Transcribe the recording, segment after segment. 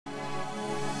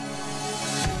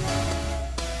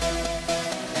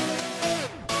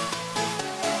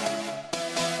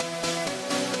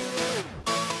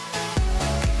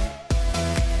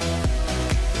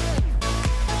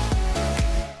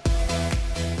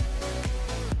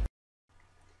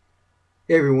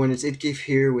Hey everyone, it's ItGif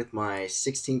here with my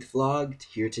 16th vlog.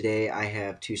 Here today I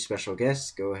have two special guests.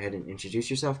 Go ahead and introduce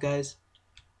yourself, guys.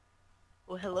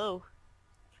 Well, hello.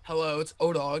 Hello, it's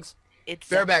O-Dogs. It's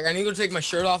Bareback, I need to go take my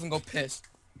shirt off and go piss.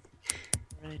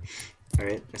 right.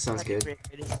 Alright, that sounds good.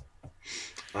 Ready.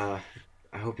 Uh,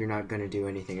 I hope you're not going to do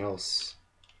anything else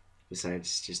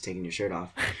besides just taking your shirt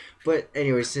off. But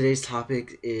anyways, today's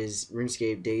topic is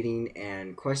RuneScape dating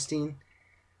and questing.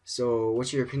 So,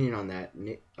 what's your opinion on that,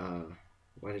 Nick?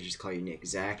 Why did I just call you Nick?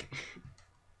 Zach?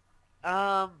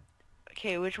 Um.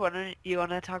 Okay, which one do you want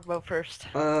to talk about first?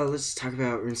 Let's talk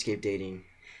about RuneScape dating.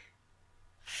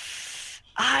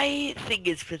 I think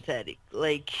it's pathetic.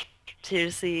 Like,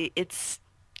 seriously, it's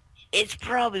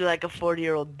probably like a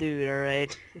 40-year-old dude. All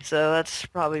right. So that's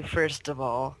probably first of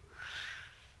all.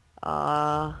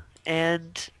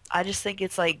 And I just think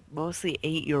it's like mostly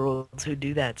 8-year-olds who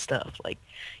do that stuff. Like,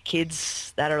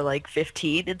 kids that are like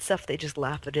 15 and stuff, they just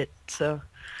laugh at it. So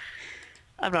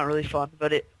I'm not really fond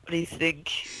of it. What do you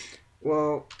think?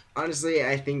 Well, honestly,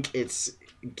 I think it's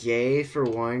gay for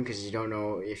one, because you don't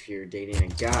know if you're dating a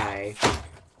guy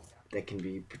that can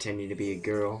be pretending to be a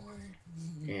girl.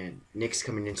 And Nick's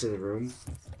coming into the room.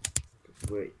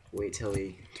 Wait till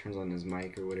he turns on his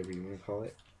mic or whatever you want to call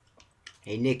it.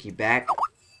 Hey Nick, you back?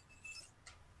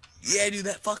 Yeah, dude,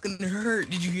 that fucking hurt.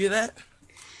 Did you hear that?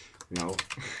 No.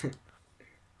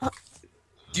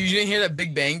 Dude, you didn't hear that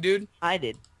big bang, dude? I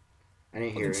did. I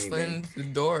didn't hear Fucking anything. slammed the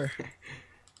door.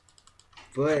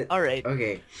 But All right.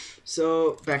 okay,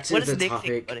 so back to What the does Nick think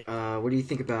topic. about it? What do you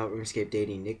think about RuneScape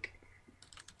dating, Nick?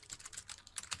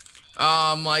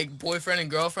 Like boyfriend and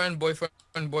girlfriend,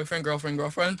 boyfriend,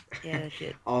 girlfriend. Yeah,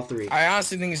 shit. All three. I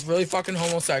honestly think it's really fucking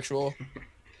homosexual.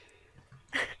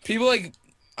 People like,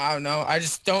 I don't know. I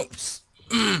just don't.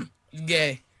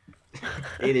 Gay.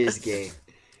 It is gay.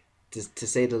 To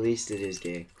say the least, it is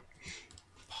gay.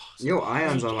 Yo,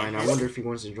 Ion's online. I wonder if he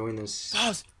wants to join this.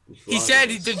 Pause. this He vlog said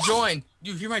with to us. join.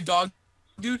 You hear my dog,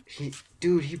 dude?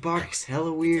 Dude, he barks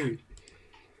hella weird.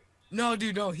 No,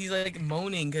 dude, no. He's like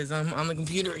moaning because I'm on the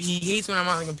computer. He hates when I'm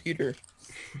on the computer.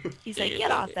 He's like,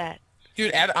 get off that.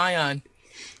 Dude, add Ion.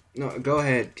 No, go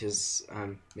ahead, because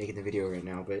I'm making the video right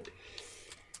now, but...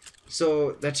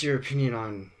 So, that's your opinion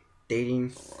on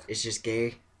dating? It's just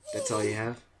gay? That's all you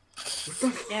have? What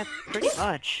the Yeah, pretty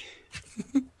much.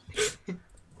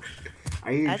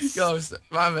 Are you... That's Yo,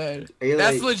 my man. Are you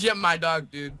That's like... legit my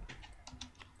dog, dude.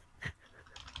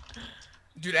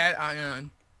 Dude, add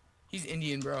Ion. He's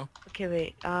Indian, bro. okay.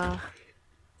 Wait.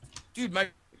 Dude, my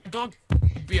dog.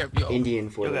 Yo. Indian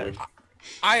for the Okay. word.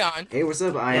 Ion. Hey, what's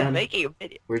up, Yeah, Ion? making a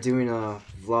video. We're doing a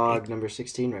vlog number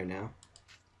 16 right now.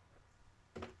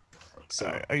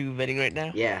 So, Are you vetting right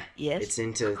now? yeah. Yes. It's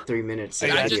into 3 minutes Are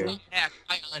of you I just video. need hack.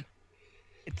 Ion.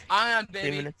 It's Ion, 3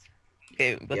 baby. minutes.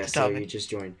 Okay, what's Yeah, the so you topic? just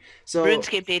joined. So,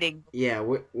 RuneScape dating. yeah,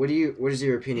 what is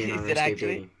your opinion on Is it RuneScape actually?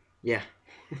 dating? Yeah.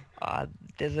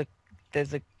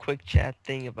 There's a quick chat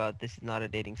thing about this is not a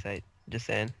dating site. Just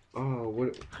saying. Oh,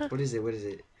 what is it? What is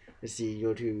it? Let's see. You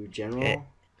go to general. Eh.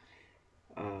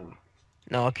 Uh,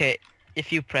 No, okay.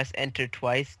 If you press enter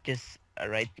twice, just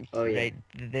write. Oh, yeah. Write,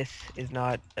 this is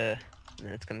not then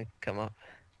it's gonna come up.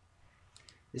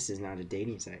 this is not a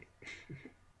dating site.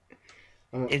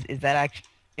 Oh, Is that actually?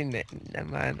 Never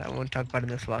mind. I won't talk about it in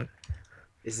this vlog.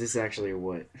 is this actually a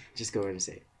what? Just go ahead and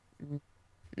say it.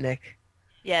 Nick,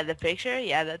 Yeah, the picture.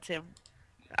 Yeah, that's him.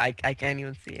 I can't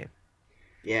even see him.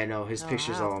 Yeah, no, his Oh,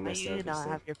 picture's wow. all How messed you up and not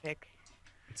stuff. have your pic?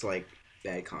 It's like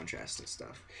bad contrast and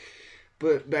stuff.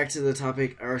 But back to the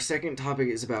topic. Our second topic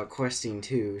is about questing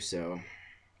too. So,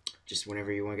 just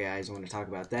whenever you guys want to talk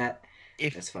about that,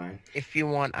 If that's fine. if you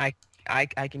want, I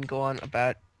can go on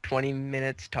about 20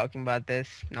 minutes talking about this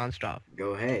nonstop.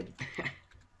 Go ahead.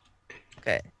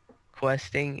 Okay,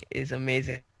 questing is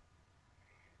amazing.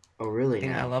 Oh, really? I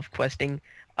Now? love questing.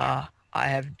 I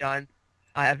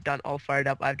have done all fired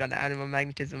up. I've done animal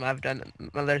magnetism. I've done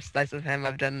another slice of ham.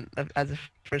 I've done as a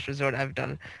first resort. I've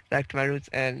done back to my roots,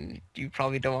 and you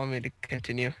probably don't want me to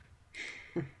continue.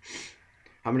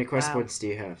 How many quest Wow. points do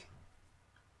you have?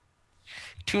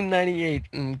 298,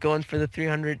 and going for the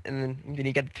 300, and then when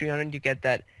you get the 300, you get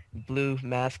that blue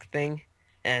mask thing,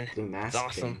 and Blue mask it's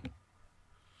awesome. thing.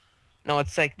 No,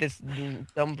 it's like this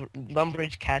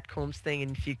Lumbridge catcombs thing,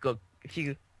 and if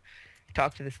you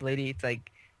talk to this lady, it's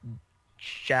like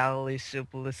Shally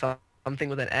Supple or something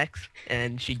with an X,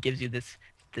 and she gives you this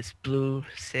blue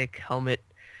sick helmet,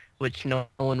 which no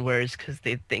one wears because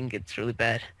they think it's really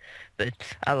bad, but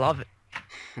I love it.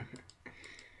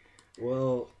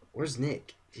 Well, where's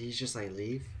Nick? Did he just like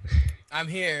leave? I'm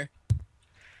here.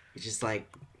 It's just like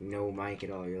no mic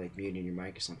at all. You're like muting your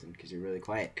mic or something because you're really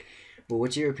quiet. Well,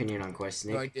 what's your opinion on quests,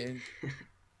 No, I Nick? didn't.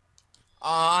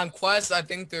 On quests, I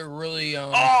think they're really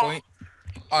Oh! point.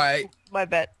 All right, My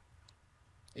bad.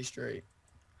 stay straight.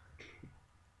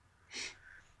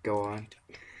 Go on.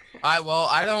 Well,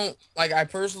 I don't like. I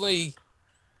personally,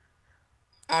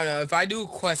 I don't know. If I do a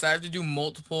quest, I have to do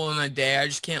multiple in a day. I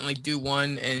just can't like do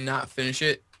one and not finish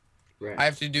it. Right. I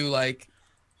have to do like,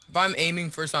 if I'm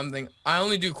aiming for something, I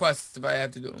only do quests if I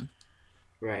have to do them.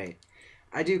 Right.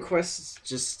 I do quests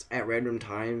just at random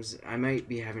times. I might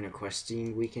be having a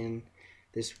questing weekend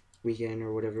this weekend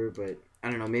or whatever, but I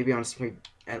don't know. Maybe on spring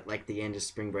at like the end of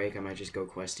spring break, I might just go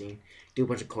questing, do a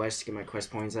bunch of quests to get my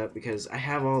quest points up because I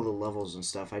have all the levels and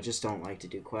stuff. I just don't like to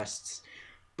do quests,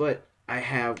 but I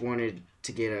have wanted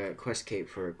to get a quest cape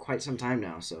for quite some time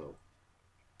now. So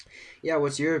yeah,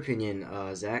 what's your opinion,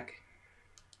 Zach?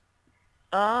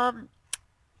 Um,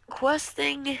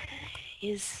 questing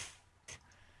is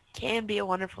can be a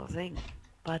wonderful thing,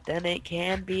 but then it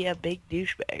can be a big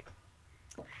douchebag.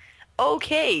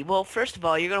 Okay, well, first of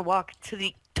all, you're gonna walk to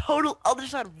the total other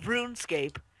side of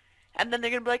RuneScape, and then they're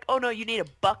gonna be like, "Oh no, you need a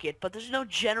bucket," but there's no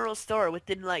general store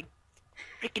within like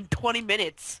freaking 20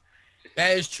 minutes.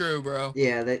 That is true, bro.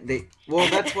 Yeah, they well,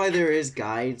 that's why there is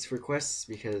guides for quests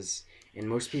because and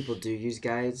most people do use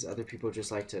guides. Other people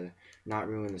just like to not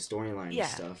ruin the storyline and Yeah,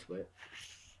 stuff, but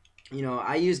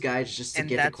I use guides just to And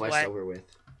get the that's quest why, over with.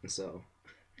 And so,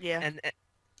 yeah.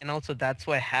 and also that's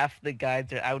why half the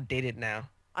guides are outdated now.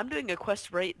 I'm doing a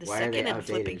quest right this why are they second and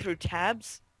flipping outdated? through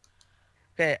tabs.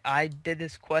 Okay, I did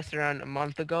this quest around a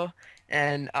month ago,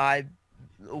 and I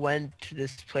went to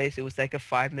this place. It was like a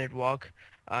 5-minute walk.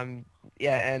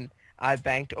 Yeah, and I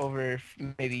banked over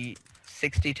maybe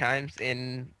 60 times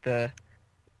in the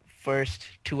first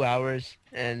 2 hours,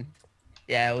 and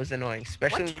yeah, it was annoying.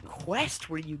 Especially, What quest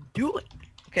were you doing?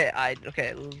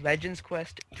 okay, Legends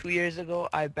Quest 2 years ago,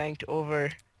 I banked over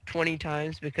 20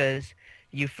 times because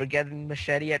you forget the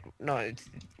machete at no,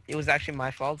 it was actually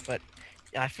my fault, but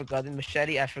I forgot the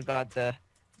machete, I forgot the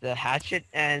hatchet,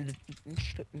 and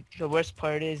the worst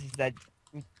part is that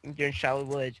you're in shallow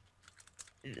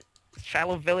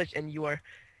village, and you are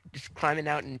just climbing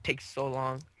out, and it takes so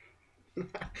long.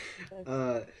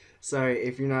 uh, sorry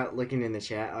if you're not looking in the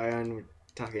chat, Ion. We're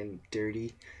talking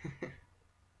dirty.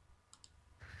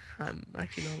 I'm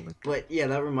actually not looking. But yeah,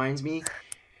 that reminds me.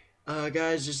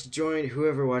 Guys, just join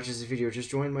whoever watches the video. Just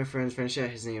join my friend's friend chat.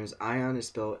 His name is Ion. It's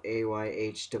spelled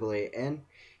AYHAAN.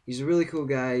 He's a really cool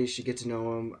guy. You should get to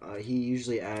know him. He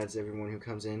usually adds everyone who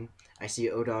comes in. I see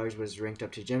Odogs was ranked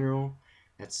up to general.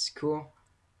 That's cool.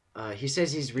 He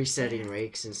says he's resetting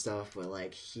rakes and stuff, but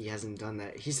like he hasn't done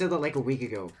that. He said that like a week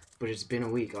ago, but it's been a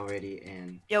week already,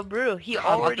 and Yo, Brew, he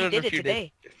I'll do already it in a did it few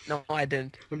days. today. No, I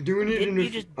didn't. I'm doing it Didn't in a you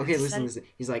just okay. set Listen.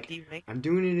 He's like, D-rank? I'm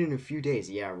doing it in a few days.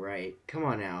 Yeah, right. Come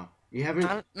on now. You haven't.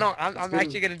 I'm It's been-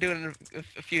 actually gonna do it in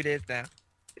a few days now.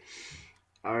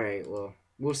 All right. Well,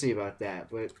 we'll see about that,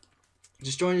 but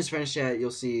just join his friends chat.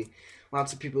 You'll see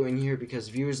lots of people in here because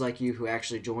viewers like you who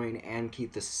actually join and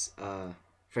keep this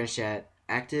friends chat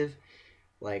active.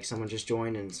 Like someone just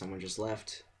joined and someone just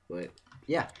left. But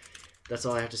yeah, that's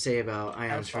all I have to say about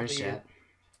Ion's was friends probably chat.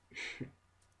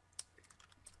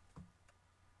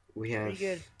 We have Pretty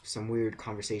good. some weird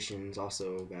conversations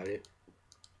also about it.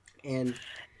 And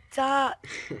Ta-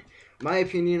 my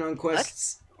opinion on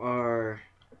quests are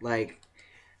like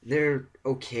they're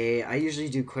okay. I usually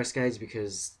do quest guides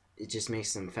because it just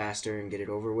makes them faster and get it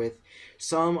over with.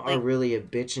 Some are Like- really a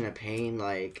bitch and a pain.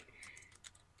 Like,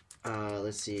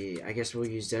 let's see. I guess we'll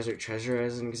use Desert Treasure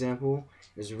as an example.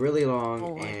 It was really long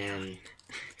Oh my and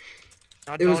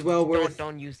No, It was don't- well worth-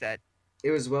 Don't use that.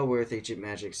 it was well worth Ancient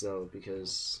Magics though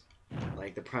because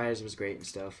like the prize was great and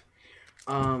stuff.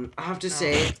 I have to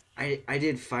say I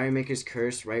did Firemaker's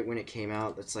Curse right when it came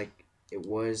out. That's like it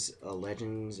was a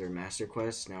Legends or Master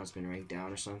Quest. Now it's been ranked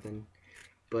down or something.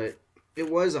 But it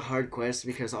was a hard quest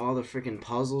because all the freaking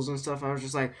puzzles and stuff. I was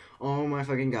just like, oh my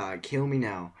fucking god, kill me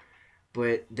now.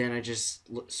 But then I just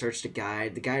searched a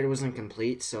guide. The guide wasn't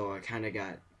complete, so I kind of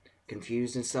got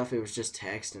confused and stuff. It was just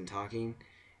text and talking.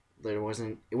 It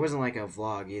wasn't like a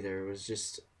vlog either. It was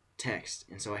just text,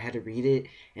 and so I had to read it,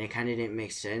 and it kind of didn't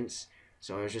make sense.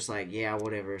 So I was just like, yeah,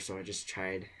 whatever. So I just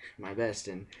tried my best,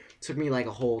 and it took me like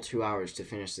a whole 2 hours to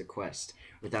finish the quest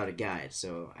without a guide.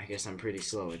 So I guess I'm pretty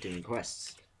slow at doing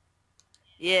quests.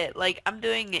 Yeah, like I'm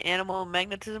doing animal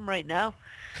magnetism right now,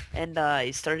 and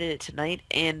I started it tonight,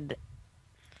 and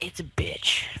it's a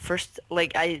bitch. First,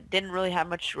 like I didn't really have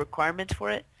much requirements for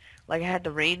it. Like I had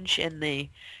the range and the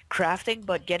crafting,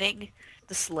 but getting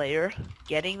the Slayer,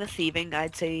 getting the thieving,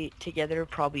 I'd say together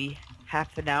probably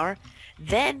half an hour.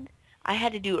 Then I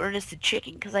had to do Ernest the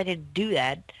Chicken because I didn't do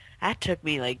that. That took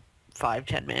me like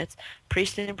 5-10 minutes.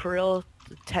 Priest and Peril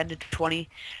 10 to 20.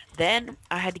 Then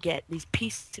I had to get these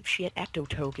pieces of shit ecto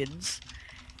tokens.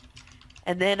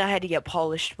 And then I had to get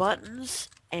polished buttons.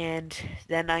 And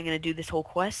then I'm gonna do this whole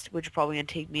quest, which is probably gonna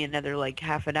take me another like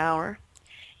half an hour.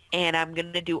 And I'm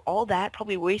gonna do all that,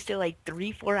 probably wasted like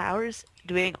 3-4 hours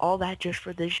doing all that just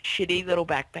for this shitty little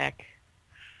backpack.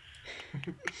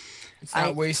 It's I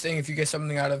not wasting if you get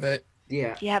something out of it.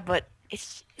 Yeah, Yeah, but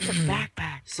it's a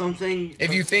backpack. something.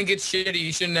 If you think it's shitty,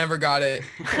 you should never got it.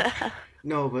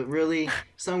 No, but really,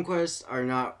 some quests are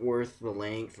not worth the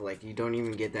length. Like, you don't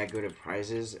even get that good of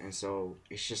prizes, and so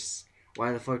it's just,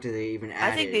 why the fuck do they even I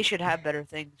add think it? they should have better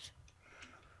things.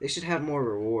 They should have more Yeah.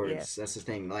 rewards. That's the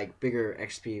thing, like bigger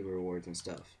XP rewards and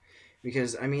stuff.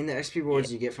 Because I mean, the XP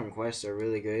rewards you get from quests are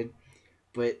really good,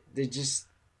 but they just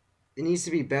it needs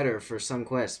to be better for some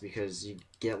quests because you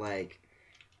get like,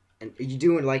 and you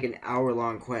do it like an hour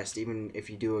long quest, even if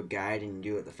you do a guide and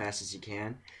you do it the fastest you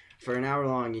can. For an hour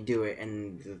long, you do it,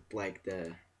 and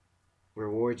the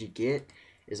reward you get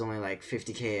is only like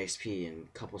 50k XP and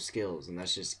a couple skills, and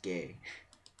that's just gay.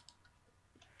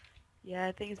 Yeah,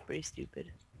 I think it's pretty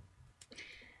stupid.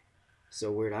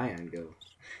 So where'd Ion go?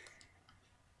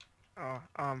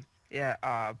 Oh, yeah,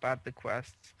 about the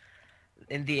quests.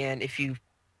 In the end, if you,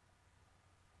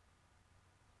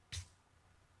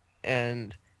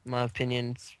 and my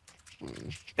opinion,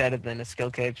 it's better than a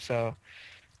skill cape. So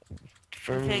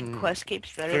for I think Quest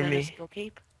Cape's better for than a me, Skill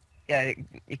Cape. yeah,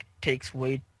 it takes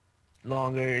way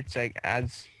longer. It's like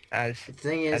as The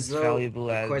thing is, as though, valuable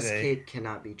the as quest a. cape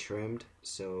cannot be trimmed,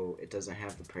 so it doesn't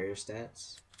have the prayer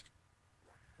stats.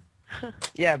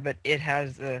 Yeah, but it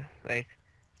has the like.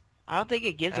 I don't think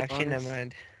it gives a Actually, bonus. never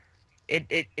mind.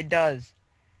 It does.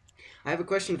 I have a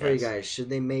question It for you does. guys. Should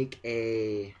they make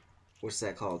a, what's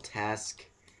that called? Task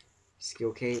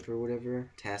skill cape or whatever?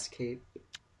 Task cape?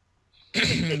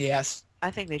 Yes.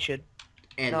 I think they should.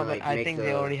 And No, but like I think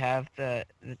they already have the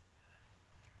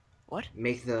What?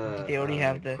 make the they already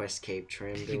have the. quest cape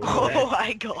trimmed or You call whatever. Oh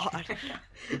my god.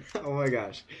 Oh my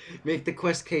gosh. Make the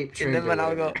quest cape And trimmed then or when I'll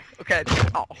whatever. go, okay,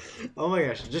 oh, Oh my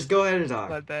gosh. Just go ahead and talk.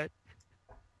 my bad.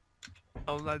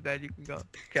 Oh my bad, you can go.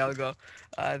 Okay, I'll go.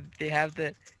 They have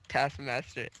the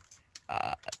Taskmaster,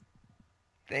 uh,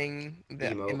 thing, the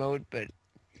Emote. emote,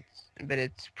 but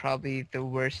it's probably the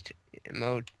worst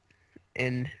emote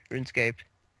in RuneScape.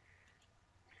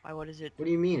 Why, what is it? What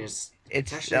do you mean? It's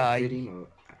It's actually a good emote.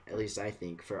 At least I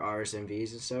think. For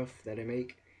RSMVs and stuff that I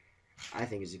make, I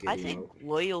think it's a good I emote. think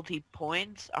loyalty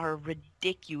points are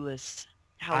ridiculous.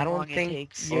 How I don't long it think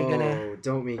takes. you're gonna. Oh,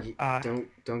 don't me Uh,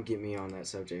 don't get me on that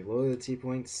subject. Loyalty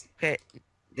points, okay,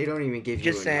 they don't even give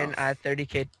just you saying, enough. I have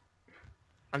 30k.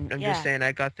 I'm just Yeah. saying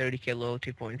I got 30k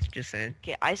loyalty points. Just saying.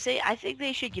 Okay, I think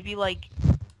they should give you like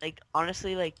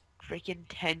honestly like freaking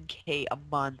 10k a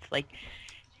month. Like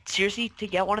seriously, to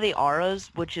get one of the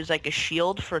auras, which is like a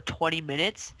shield for 20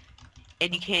 minutes,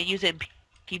 and you can't use it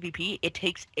in PvP, it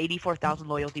takes 84,000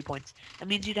 loyalty points. That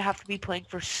means you'd have to be playing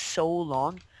for so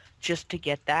long just to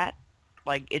get that.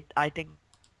 Like it, I think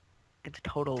it's a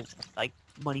total like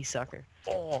money sucker.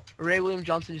 Oh, Ray William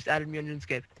Johnson just added me on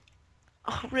RuneScape.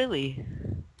 Oh really?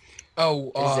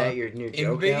 Oh, Is that your new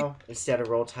joke Envy? now? Instead of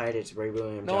Roll Tide, it's Ray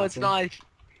William No, it's Johnson?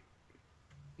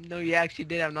 not. No, you actually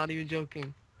did. I'm not even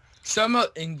joking. Some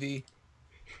of Envy.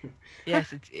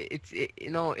 Yes,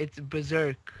 no, it's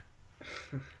Berserk.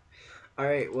 All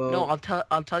right, well, No,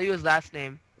 I'll tell you his last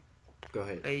name. go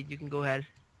ahead. Wait, you can go ahead.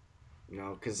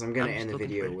 No, because I'm gonna I'm just end the looking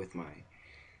for video it. with my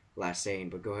last saying.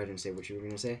 But go ahead and say what you were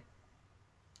gonna say.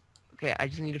 Okay, I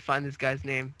just need to find this guy's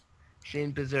name. His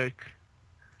name Berserk.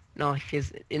 No,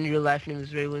 his in real life name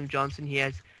is Ray William Johnson. He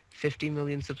has 50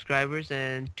 million subscribers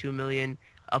and 2 million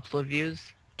upload views.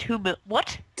 2 mil?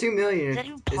 What? 2 million. Is that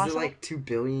even Is it possible? like 2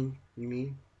 billion? You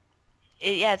mean?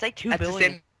 Yeah, it's like 2 That's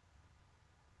billion.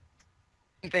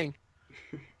 the same thing.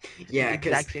 Yeah, the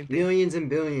because exact same thing. millions and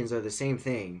billions are the same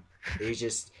thing. They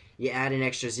just you add an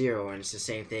extra zero and it's the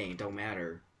same thing. It don't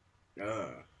matter. Ugh.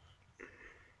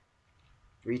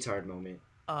 Retard moment.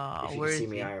 If you Where could see is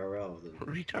me he? IRL, then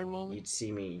Retard moment. you'd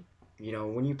see me. You know,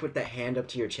 when you put that hand up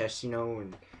to your chest, you know,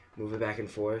 and move it back and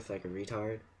forth like a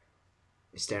retard.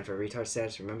 You stand for retard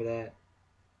status. Remember that?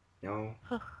 No.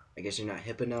 Huh. I guess you're not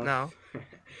hip enough. No.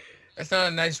 That's not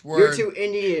a nice You're word. too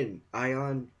Indian,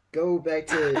 Ion. Go back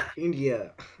to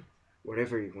India.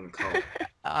 Whatever you want to call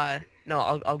it. No,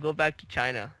 I'll go back to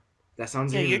China. That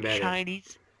sounds Yeah, you're even better.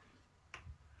 Chinese.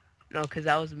 No, because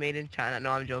that was made in China.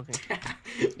 No, I'm joking.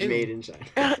 Made in China.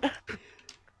 I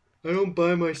don't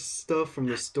buy my stuff from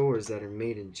the stores that are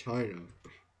made in China.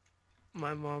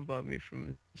 My mom bought me from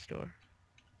the store.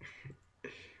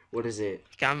 What is it?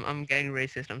 Okay, I'm getting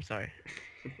racist. I'm sorry.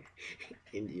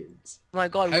 Indians. Oh my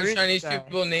God, How where is Chinese this guy?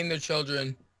 people name their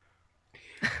children?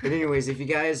 But anyways, if you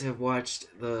guys have watched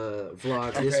the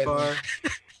vlog this Okay, far,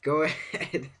 go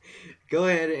ahead, go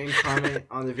ahead and comment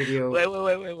on the video.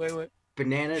 Wait.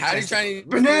 Banana How do testicles. Chinese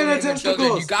people Banana name their children?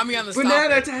 You testicles. got me on the Banana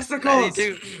topic. testicles.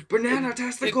 92. Banana They throw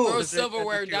testicles.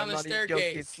 silverware 92, down I'm the not even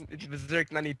joking. staircase. It's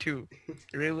Berserk 92.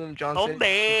 Ray William Johnson,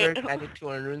 Zombie. Berserk 92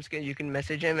 on RuneScape. You can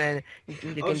message him and you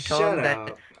Oh, can tell shut him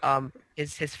that up.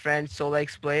 his friend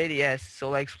SolarXPlade, yes,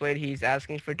 SolarXPlade, he's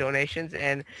asking for donations,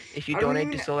 and if you I don't donate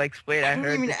to even. SolarXPlade, I I don't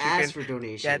heard even that you ask can for get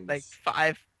donations.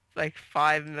 like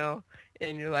 5 mil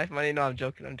in your life money. No, I'm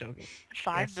joking.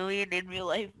 5 Yes. million in real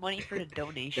life money for a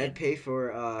donation. That'd pay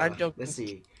for I'm joking. let's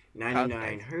see, Kyle's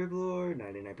 99 nice. Herblore,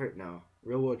 99 no,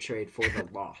 real world trade for the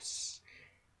loss.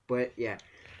 But yeah.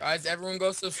 Guys, everyone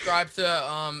go subscribe to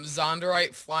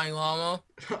Zonderite Flying Llama.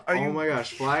 Are Oh you- my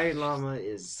gosh, Flying Llama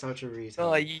is such a No,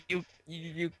 retard.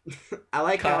 you I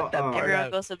like how cut that part Everyone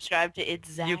out. go subscribe to It's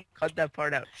You Zach. cut that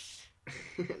part out.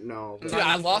 no, I'm Dude, not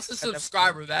I even lost a gonna cut that part.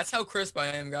 subscriber. That's how crisp I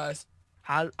am, guys.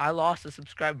 I lost a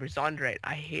subscriber, Zondrate.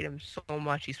 I hate him so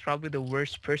much. He's probably the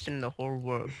worst person in the whole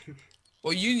world.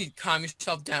 Well, you need to calm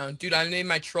yourself down. Dude, I named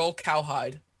my troll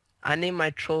Cowhide. I named my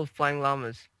troll Flying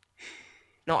Llamas.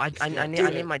 No, I Dude,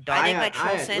 named my I dog. named my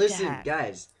troll Santa listen, hat.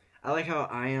 guys. I like how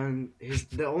Ion,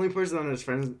 the only person on his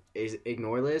friends is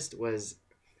ignore list was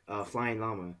Flying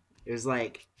Llama. It was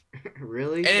like,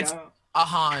 really? And it's- Shao?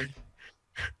 Ahan.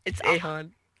 It's Ah.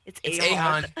 Ahon. It's It's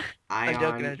Ahon. Ahan.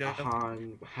 Ion, joking.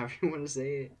 Ahan, however you want to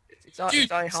say it. It's Dude,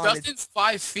 Ahon. Justin's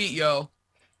 5 feet, yo.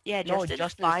 Yeah, No, Justin's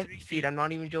Justin's 5 3 feet. I'm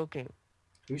not even joking.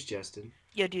 Who's Justin?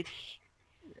 Yo, dude.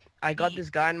 I got this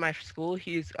guy in my school.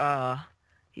 He's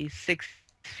 6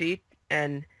 feet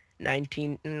and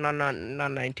 19. No, not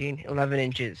 19. 11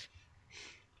 inches.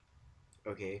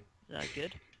 Okay, Is that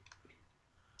good?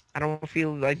 I don't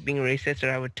feel like being racist,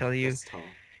 or I would tell you that's tall.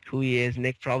 who he is.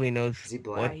 Nick probably knows. Is he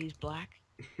Why black? he's black?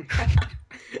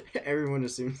 Everyone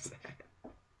assumes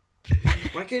that.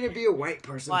 Why can't it be a white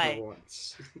person Why? for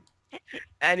once?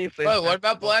 And he plays Wait, what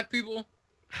about basketball. black people?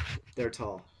 They're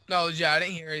tall. No, yeah, I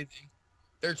didn't hear anything.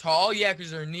 They're tall? Yeah,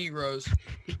 because they're Negroes.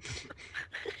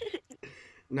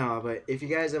 No, but if you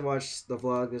guys have watched the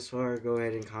vlog this far, go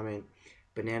ahead and comment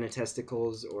banana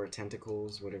testicles or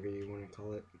tentacles, whatever you want to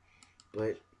call it.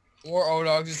 But Or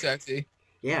O-Dogs is sexy.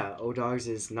 yeah, O-Dogs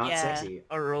is not Yeah. sexy.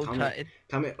 Or roll Comment- tide.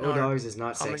 Comment No, O-Dogs is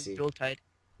not Comment sexy. roll tide.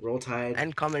 Roll Tide.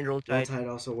 And comment roll Roll tide. Tide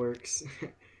also works.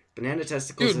 Banana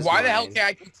testicles Dude, is why the hell mine. can't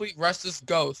I complete Restless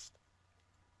Ghost?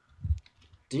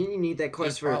 Didn't you need that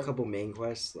quest for a problem. couple main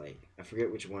quests? Like, I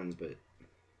forget which ones, but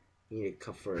you need a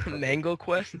couple for a couple. Mango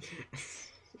quest.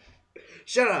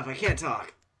 Shut up! I can't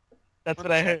talk. That's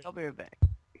what I heard. I'll be right back.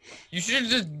 You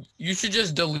should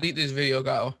just delete this video,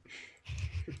 Kyle.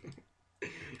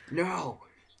 No,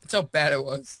 That's how bad it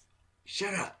was.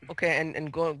 shut up. Okay,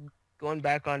 and going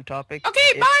back on topic. Okay,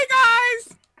 if- bye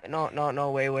guys!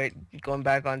 No, wait. Going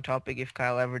back on topic, if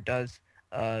Kyle ever does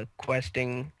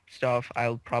questing stuff,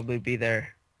 I'll probably be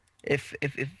there. If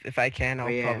I can, I'll Oh,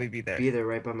 yeah. probably be there. Be there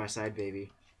right by my side,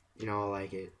 baby. You know I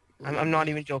like it. I'm not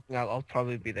even joking. I'll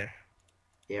probably be there.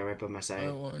 Yeah, right by my I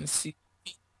side. want to see.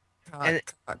 And-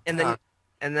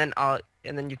 And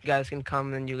then you guys can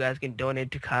come and you guys can donate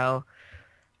to Kyle.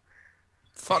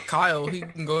 Fuck Kyle. He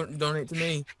can go donate to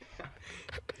me.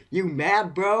 You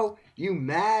mad, bro? You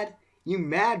mad? You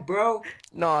mad, bro?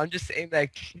 No, I'm just saying that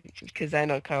because I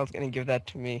know Kyle's gonna give that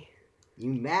to me. You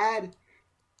mad?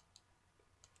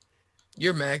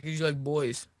 You're mad because you like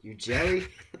boys. You jelly?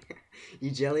 You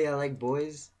jelly? I like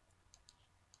boys.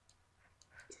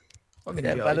 Fucking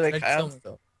Yeah, jelly. by the way, I'd Kyle- kill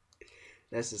myself.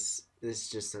 This is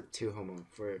just too homo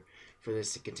for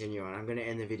this to continue on. I'm gonna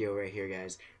end the video right here,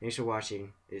 guys. Thanks for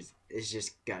watching. It's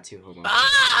just got too homo.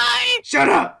 Bye! Shut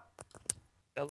up!